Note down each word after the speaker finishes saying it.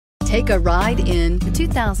Take a ride in the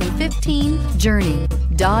 2015 Journey.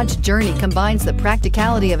 Dodge Journey combines the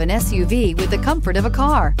practicality of an SUV with the comfort of a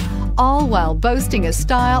car, all while boasting a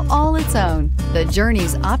style all its own. The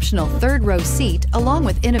Journey's optional third-row seat, along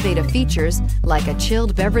with innovative features like a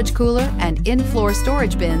chilled beverage cooler and in-floor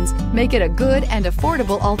storage bins, make it a good and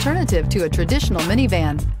affordable alternative to a traditional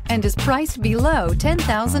minivan, and is priced below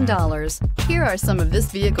 $10,000. Here are some of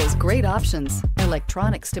this vehicle's great options: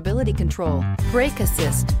 electronic stability control, brake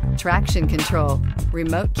assist, traction control,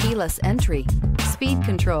 remote keyless entry, speed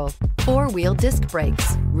control, four-wheel disc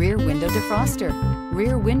brakes, rear window defroster,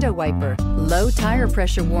 rear window wiper, low tire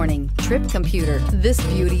pressure warning, trip computer. This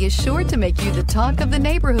beauty is sure to make you the talk of the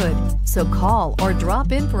neighborhood. So call or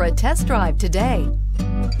drop in for a test drive today.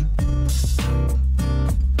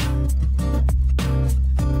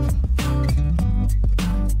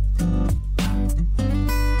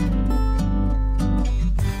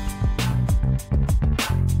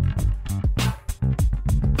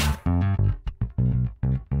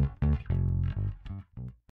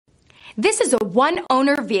 This is a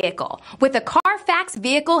one-owner vehicle with a CARFAX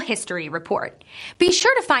Vehicle History Report. Be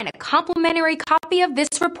sure to find a complimentary copy of this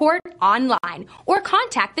report online or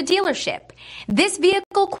contact the dealership. This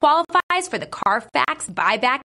vehicle qualifies for the CARFAX Buyback